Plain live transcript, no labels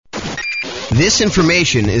This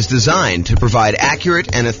information is designed to provide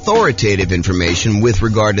accurate and authoritative information with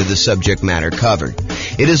regard to the subject matter covered.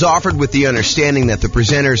 It is offered with the understanding that the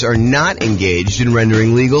presenters are not engaged in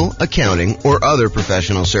rendering legal, accounting, or other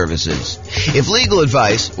professional services. If legal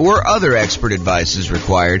advice or other expert advice is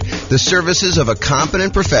required, the services of a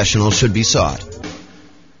competent professional should be sought.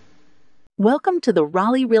 Welcome to the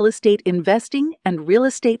Raleigh Real Estate Investing and Real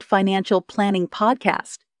Estate Financial Planning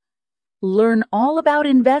Podcast. Learn all about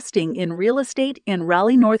investing in real estate in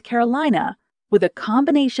Raleigh, North Carolina, with a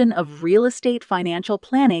combination of real estate financial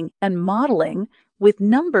planning and modeling with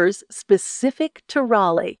numbers specific to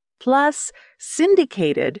Raleigh, plus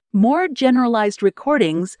syndicated, more generalized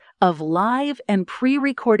recordings of live and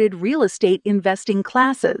pre-recorded real estate investing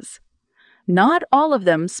classes. Not all of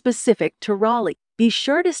them specific to Raleigh. Be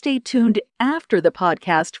sure to stay tuned after the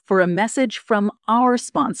podcast for a message from our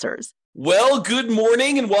sponsors. Well, good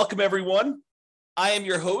morning and welcome, everyone. I am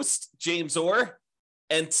your host, James Orr,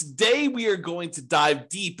 and today we are going to dive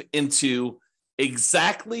deep into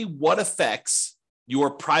exactly what affects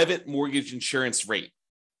your private mortgage insurance rate.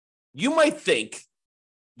 You might think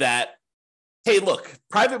that, hey, look,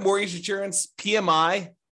 private mortgage insurance, PMI,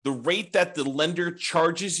 the rate that the lender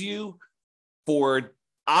charges you for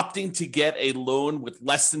opting to get a loan with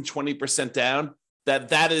less than 20% down,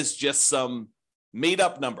 that is just some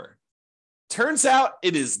made-up number. Turns out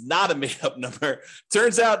it is not a made-up number.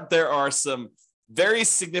 Turns out there are some very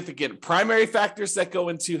significant primary factors that go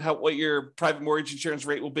into what your private mortgage insurance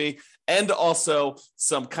rate will be, and also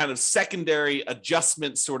some kind of secondary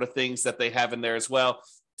adjustment sort of things that they have in there as well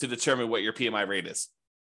to determine what your PMI rate is.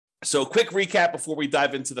 So quick recap before we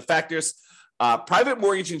dive into the factors. Private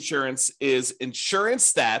mortgage insurance is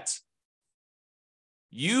insurance that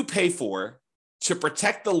you pay for to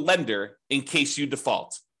protect the lender in case you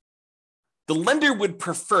default. The lender would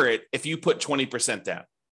prefer it if you put 20% down.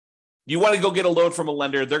 You want to go get a loan from a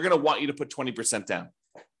lender, they're going to want you to put 20% down.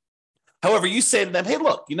 However, you say to them, hey,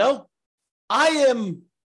 look, I am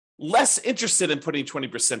less interested in putting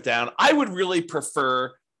 20% down. I would really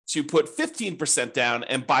prefer to put 15% down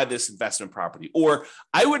and buy this investment property. Or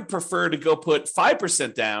I would prefer to go put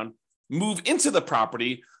 5% down, move into the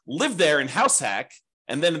property, live there and house hack,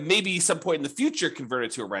 and then maybe some point in the future convert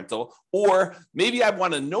it to a rental. Or maybe I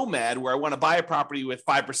want a nomad where I want to buy a property with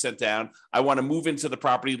 5% down. I want to move into the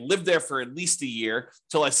property, live there for at least a year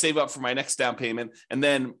till I save up for my next down payment, and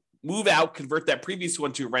then move out, convert that previous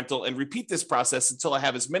one to a rental, and repeat this process until I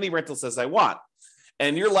have as many rentals as I want.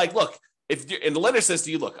 And you're like, look, and the lender says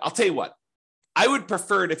to you, look, I'll tell you what, I would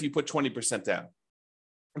prefer it if you put 20% down.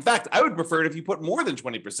 In fact, I would prefer it if you put more than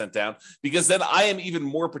 20% down, because then I am even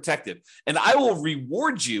more protected. And I will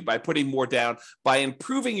reward you by putting more down by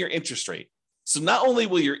improving your interest rate. So not only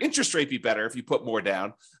will your interest rate be better if you put more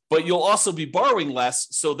down, but you'll also be borrowing less.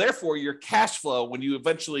 So therefore, your cash flow, when you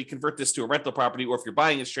eventually convert this to a rental property, or if you're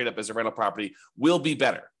buying it straight up as a rental property, will be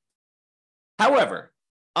better. However,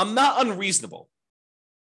 I'm not unreasonable.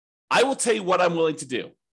 I will tell you what I'm willing to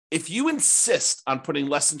do. If you insist on putting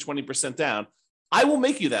less than 20% down, I will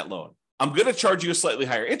make you that loan. I'm going to charge you a slightly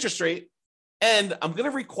higher interest rate, and I'm going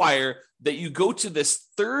to require that you go to this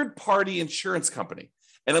third-party insurance company,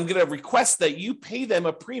 and I'm going to request that you pay them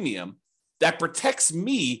a premium that protects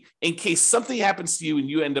me in case something happens to you and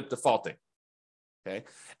you end up defaulting. Okay?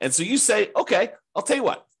 And so you say, okay, I'll tell you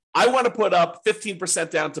what. I want to put up 15%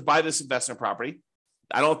 down to buy this investment property.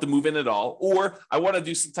 I don't have to move in at all. Or I want to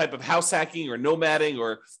do some type of house hacking or nomading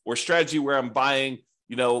or strategy where I'm buying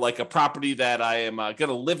like a property that I am going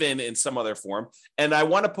to live in some other form, and I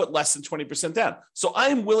want to put less than 20% down. So I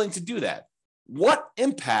am willing to do that. What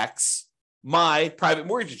impacts my private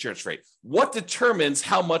mortgage insurance rate? What determines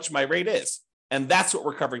how much my rate is? And that's what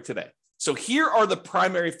we're covering today. So here are the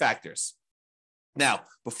primary factors. Now,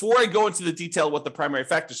 before I go into the detail of what the primary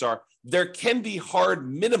factors are, there can be hard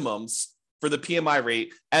minimums for the PMI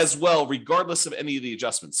rate as well, regardless of any of the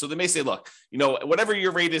adjustments. So they may say, look, whatever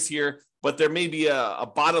your rate is here, but there may be a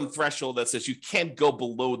bottom threshold that says you can't go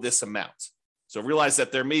below this amount. So realize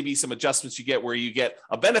that there may be some adjustments you get where you get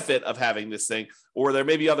a benefit of having this thing, or there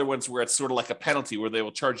may be other ones where it's sort of like a penalty where they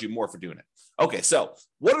will charge you more for doing it. Okay, so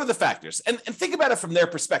what are the factors? And think about it from their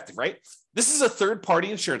perspective, right? This is a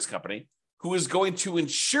third-party insurance company who is going to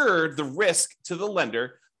insure the risk to the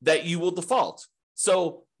lender that you will default.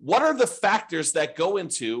 So what are the factors that go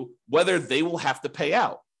into whether they will have to pay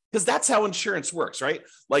out? Because that's how insurance works, right?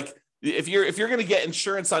 Like if you're going to get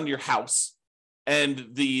insurance on your house and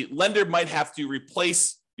the lender might have to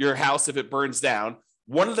replace your house if it burns down,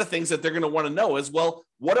 one of the things that they're going to want to know is, well,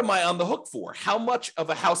 what am I on the hook for? How much of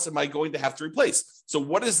a house am I going to have to replace? So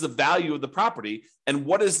what is the value of the property and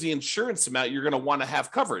what is the insurance amount you're going to want to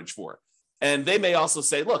have coverage for? And they may also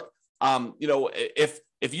say, look,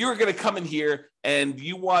 if you're going to come in here and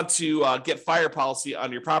you want to get fire policy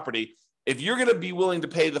on your property, if you're going to be willing to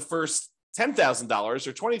pay the first $10,000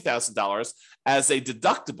 or $20,000 as a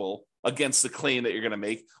deductible against the claim that you're going to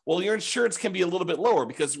make, well, your insurance can be a little bit lower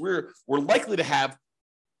because we're likely to have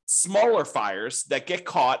smaller fires that get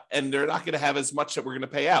caught and they're not going to have as much that we're going to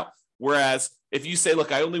pay out. Whereas if you say,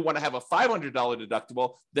 look, I only want to have a $500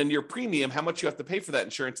 deductible, then your premium, how much you have to pay for that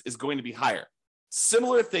insurance, is going to be higher.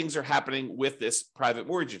 Similar things are happening with this private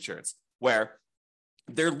mortgage insurance, where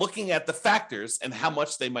they're looking at the factors and how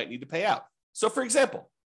much they might need to pay out. So for example,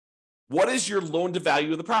 what is your loan to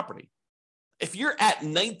value of the property? If you're at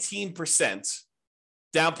 19%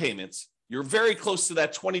 down payments, you're very close to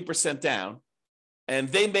that 20% down, and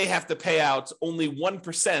they may have to pay out only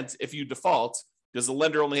 1% if you default, because the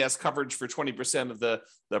lender only has coverage for 20% of the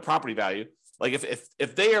property value. Like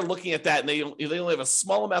if they are looking at that and they only have a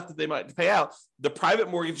small amount that they might pay out, the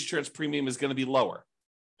private mortgage insurance premium is going to be lower.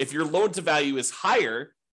 If your loan to value is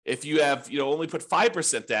higher, if you have only put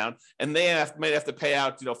 5% down and they might have to pay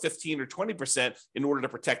out 15 or 20% in order to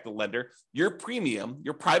protect the lender, your premium,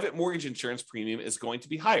 your private mortgage insurance premium, is going to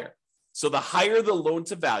be higher. So the higher the loan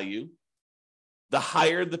to value, the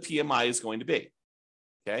higher the PMI is going to be.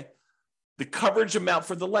 Okay. The coverage amount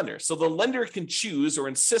for the lender. So the lender can choose or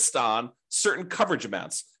insist on certain coverage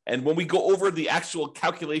amounts. And when we go over the actual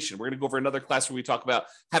calculation, we're going to go over another class where we talk about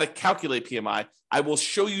how to calculate PMI. I will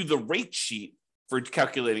show you the rate sheet for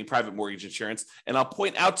calculating private mortgage insurance. And I'll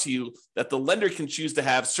point out to you that the lender can choose to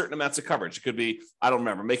have certain amounts of coverage. It could be, I don't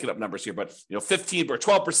remember, making up numbers here, but 15 or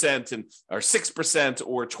 12% or 6%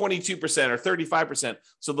 or 22% or 35%.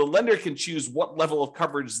 So the lender can choose what level of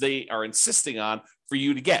coverage they are insisting on for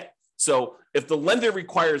you to get. So if the lender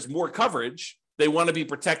requires more coverage, they want to be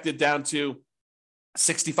protected down to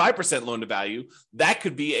 65% loan to value, that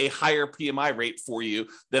could be a higher PMI rate for you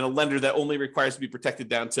than a lender that only requires to be protected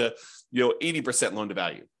down to 80% loan to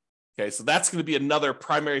value. Okay, so that's going to be another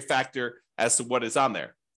primary factor as to what is on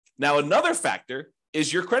there. Now, another factor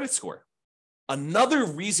is your credit score. Another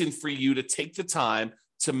reason for you to take the time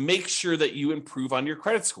to make sure that you improve on your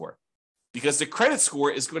credit score, because the credit score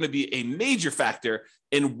is going to be a major factor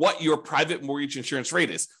in what your private mortgage insurance rate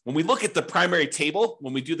is. When we look at the primary table,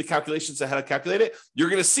 when we do the calculations on how to calculate it, you're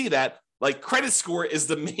going to see that like credit score is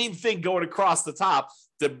the main thing going across the top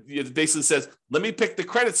that it basically says, let me pick the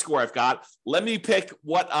credit score I've got. Let me pick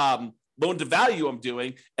what loan to value I'm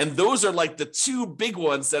doing. And those are like the two big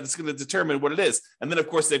ones that it's going to determine what it is. And then of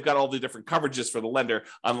course, they've got all the different coverages for the lender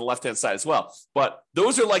on the left-hand side as well. But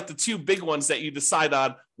those are like the two big ones that you decide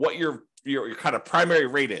on what your kind of primary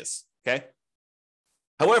rate is, okay?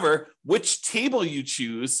 However, which table you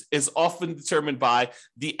choose is often determined by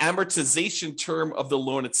the amortization term of the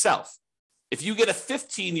loan itself. If you get a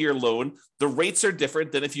 15-year loan, the rates are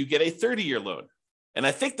different than if you get a 30-year loan. And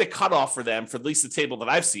I think the cutoff for them, for at least the table that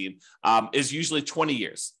I've seen, is usually 20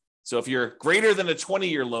 years. So if you're greater than a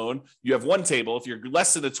 20-year loan, you have one table. If you're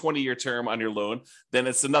less than a 20-year term on your loan, then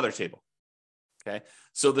it's another table, okay?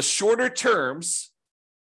 So the shorter terms,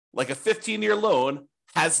 like a 15-year loan,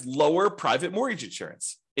 has lower private mortgage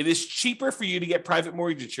insurance. It is cheaper for you to get private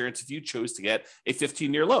mortgage insurance if you chose to get a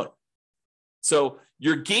 15-year loan. So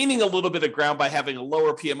you're gaining a little bit of ground by having a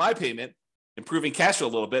lower PMI payment, improving cash flow a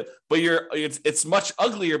little bit, but it's much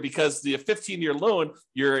uglier because the 15-year loan,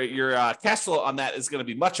 your cash flow on that is going to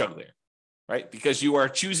be much uglier, right? Because you are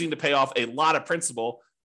choosing to pay off a lot of principal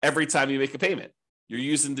every time you make a payment.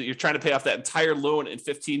 You're trying to pay off that entire loan in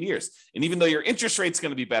 15 years. And even though your interest rate's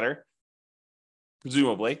going to be better,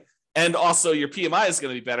 presumably, and also your PMI is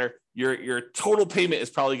going to be better, your total payment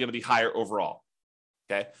is probably going to be higher overall.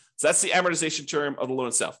 Okay. So that's the amortization term of the loan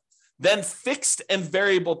itself. Then fixed and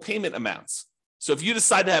variable payment amounts. So if you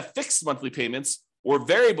decide to have fixed monthly payments or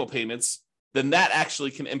variable payments, then that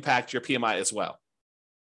actually can impact your PMI as well.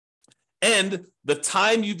 And the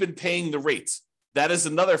time you've been paying the rates, that is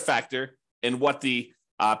another factor in what the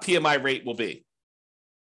PMI rate will be.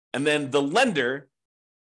 And then the lender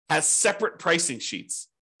has separate pricing sheets.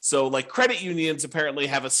 So like credit unions apparently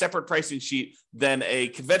have a separate pricing sheet than a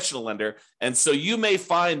conventional lender. And so you may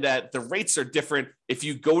find that the rates are different if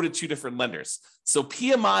you go to two different lenders. So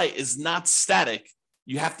PMI is not static.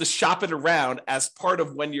 You have to shop it around as part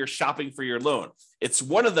of when you're shopping for your loan. It's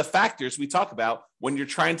one of the factors we talk about when you're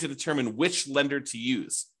trying to determine which lender to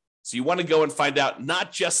use. So you want to go and find out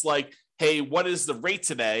not just like, hey, what is the rate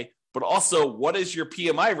today, but also what is your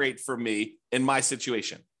PMI rate for me in my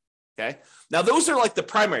situation? Okay. Now, those are like the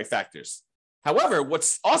primary factors. However,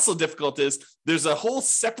 what's also difficult is there's a whole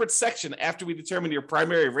separate section after we determine your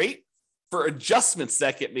primary rate for adjustments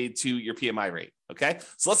that get made to your PMI rate. Okay,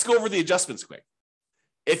 so let's go over the adjustments quick.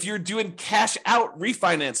 If you're doing cash out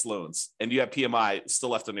refinance loans and you have PMI still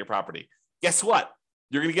left on your property, guess what?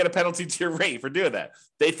 You're going to get a penalty to your rate for doing that.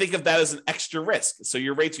 They think of that as an extra risk. So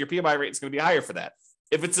your PMI rate is going to be higher for that.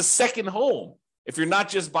 If it's a second home, if you're not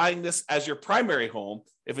just buying this as your primary home,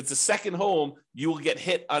 if it's a second home, you will get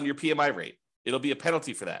hit on your PMI rate. It'll be a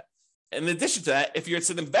penalty for that. In addition to that, if it's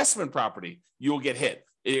an investment property, you will get hit.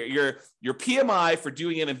 Your PMI for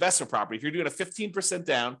doing an investment property, if you're doing a 15%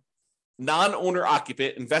 down, non-owner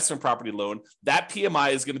occupant investment property loan, that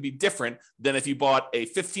PMI is going to be different than if you bought a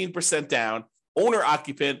 15% down owner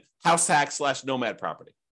occupant house hack / nomad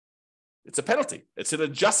property. It's a penalty. It's an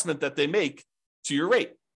adjustment that they make to your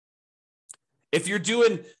rate. If you're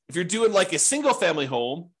doing like a single family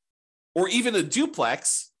home or even a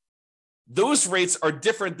duplex, those rates are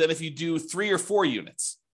different than if you do 3 or 4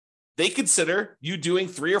 units. They consider you doing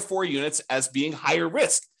 3 or 4 units as being higher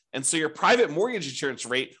risk. And so your private mortgage insurance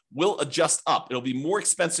rate will adjust up. It'll be more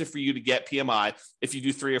expensive for you to get PMI if you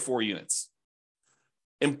do 3 or 4 units.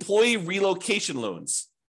 Employee relocation loans.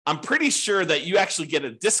 I'm pretty sure that you actually get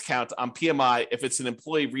a discount on PMI if it's an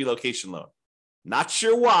employee relocation loan. Not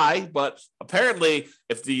sure why, but apparently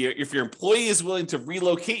if your employee is willing to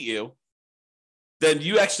relocate you, then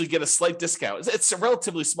you actually get a slight discount. It's a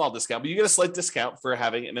relatively small discount, but you get a slight discount for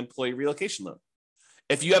having an employee relocation loan.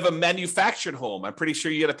 If you have a manufactured home, I'm pretty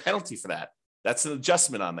sure you get a penalty for that. That's an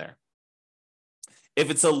adjustment on there.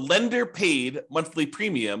 If it's a lender paid monthly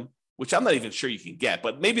premium, which I'm not even sure you can get,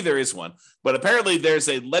 but maybe there is one. But apparently there's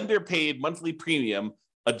a lender paid monthly premium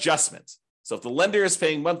adjustment. So if the lender is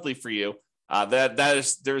paying monthly for you,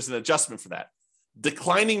 there's an adjustment for that.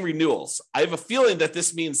 Declining renewals. I have a feeling that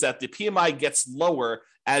this means that the PMI gets lower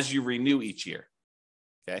as you renew each year.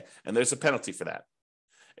 Okay, and there's a penalty for that.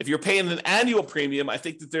 If you're paying an annual premium, I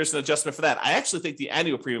think that there's an adjustment for that. I actually think the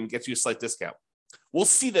annual premium gets you a slight discount. We'll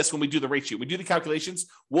see this when we do the rate sheet. We do the calculations.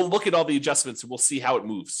 We'll look at all the adjustments and we'll see how it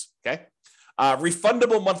moves. Okay.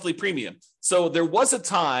 Refundable monthly premium. So there was a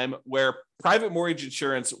time where private mortgage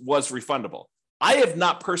insurance was refundable. I have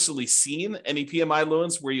not personally seen any PMI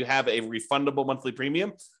loans where you have a refundable monthly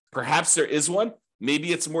premium. Perhaps there is one.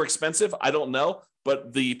 Maybe it's more expensive. I don't know.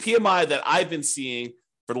 But the PMI that I've been seeing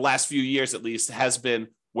for the last few years, at least, has been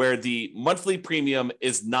where the monthly premium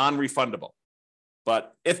is non-refundable.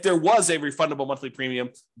 But if there was a refundable monthly premium,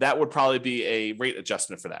 that would probably be a rate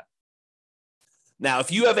adjustment for that. Now,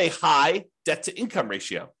 if you have a high debt to income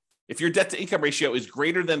ratio, if your debt to income ratio is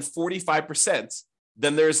greater than 45%,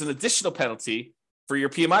 then there's an additional penalty for your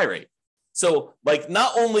PMI rate. So like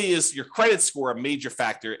not only is your credit score a major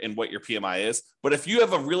factor in what your PMI is, but if you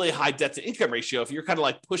have a really high debt to income ratio, if you're kind of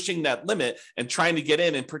like pushing that limit and trying to get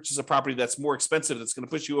in and purchase a property that's more expensive, that's going to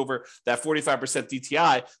push you over that 45%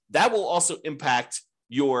 DTI, that will also impact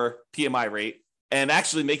your PMI rate and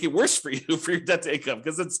actually make it worse for you for your debt to income,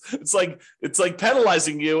 because it's like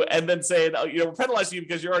penalizing you and then saying, we're penalizing you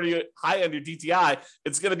because you're already high on your DTI.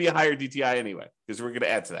 It's going to be a higher DTI anyway, because we're going to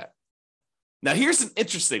add to that. Now, here's an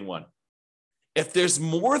interesting one. If there's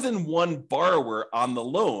more than one borrower on the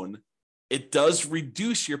loan, it does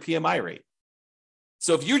reduce your PMI rate.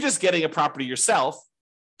 So if you're just getting a property yourself,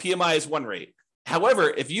 PMI is one rate. However,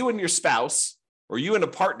 if you and your spouse or you and a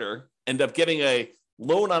partner end up getting a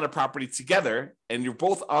loan on a property together and you're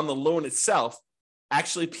both on the loan itself,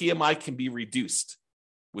 actually PMI can be reduced,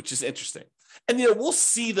 which is interesting. And we'll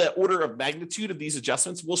see the order of magnitude of these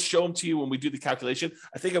adjustments. We'll show them to you when we do the calculation.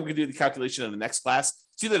 I think I'm going to do the calculation in the next class.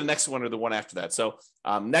 It's either the next one or the one after that. So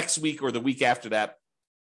next week or the week after that.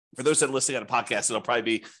 For those that are listening on a podcast, it'll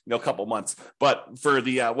probably be a couple months. But for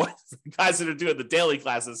the guys that are doing the daily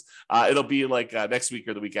classes, it'll be like next week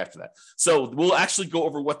or the week after that. So we'll actually go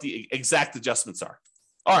over what the exact adjustments are.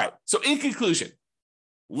 All right. So in conclusion,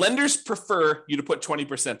 lenders prefer you to put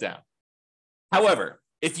 20% down. However,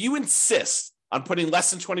 if you insist on putting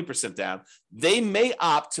less than 20% down, they may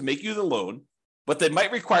opt to make you the loan, but they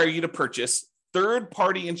might require you to purchase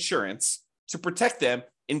third-party insurance to protect them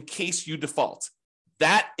in case you default.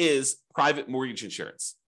 That is private mortgage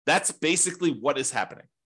insurance. That's basically what is happening,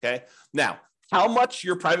 okay? Now, how much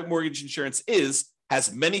your private mortgage insurance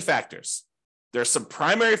has many factors. There are some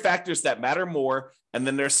primary factors that matter more, and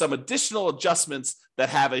then there's some additional adjustments that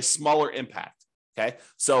have a smaller impact, okay?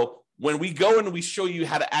 So when we go and we show you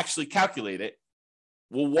how to actually calculate it,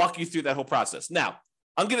 we'll walk you through that whole process. Now,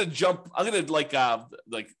 I'm going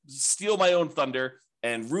to steal my own thunder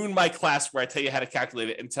and ruin my class where I tell you how to calculate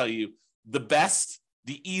it and tell you the best,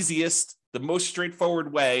 the easiest, the most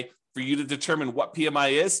straightforward way for you to determine what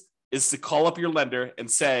PMI is to call up your lender and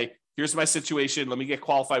say, here's my situation. Let me get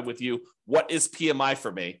qualified with you. What is PMI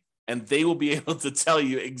for me? and they will be able to tell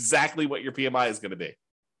you exactly what your PMI is going to be.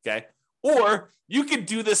 Okay. Or you could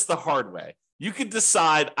do this the hard way. You could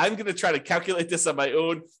decide, I'm going to try to calculate this on my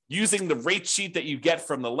own using the rate sheet that you get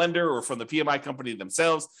from the lender or from the PMI company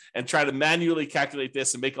themselves, and try to manually calculate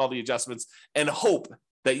this and make all the adjustments and hope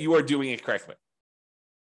that you are doing it correctly.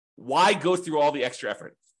 Why go through all the extra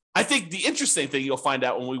effort? I think the interesting thing you'll find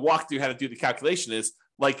out when we walk through how to do the calculation is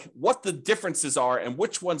like what the differences are and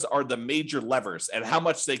which ones are the major levers and how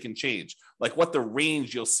much they can change, like what the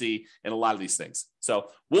range you'll see in a lot of these things. So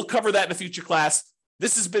we'll cover that in a future class.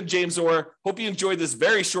 This has been James Orr. Hope you enjoyed this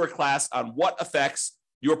very short class on what affects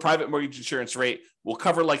your private mortgage insurance rate. We'll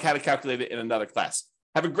cover like how to calculate it in another class.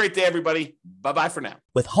 Have a great day, everybody. Bye-bye for now.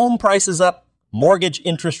 With home prices up, mortgage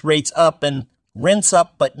interest rates up, and rents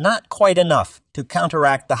up, but not quite enough to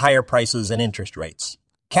counteract the higher prices and interest rates.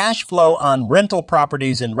 Cash flow on rental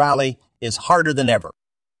properties in Raleigh is harder than ever.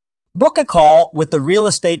 Book a call with the Real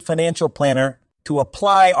Estate Financial Planner to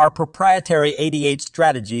apply our proprietary 88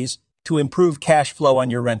 strategies to improve cash flow on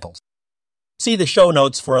your rentals. See the show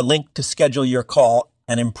notes for a link to schedule your call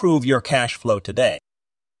and improve your cash flow today.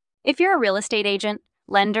 If you're a real estate agent,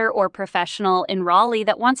 lender, or professional in Raleigh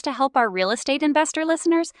that wants to help our real estate investor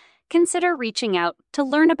listeners, consider reaching out to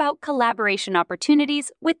learn about collaboration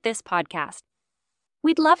opportunities with this podcast.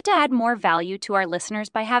 We'd love to add more value to our listeners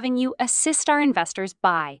by having you assist our investors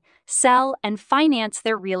buy, sell, and finance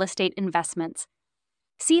their real estate investments.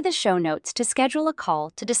 See the show notes to schedule a call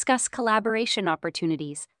to discuss collaboration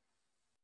opportunities.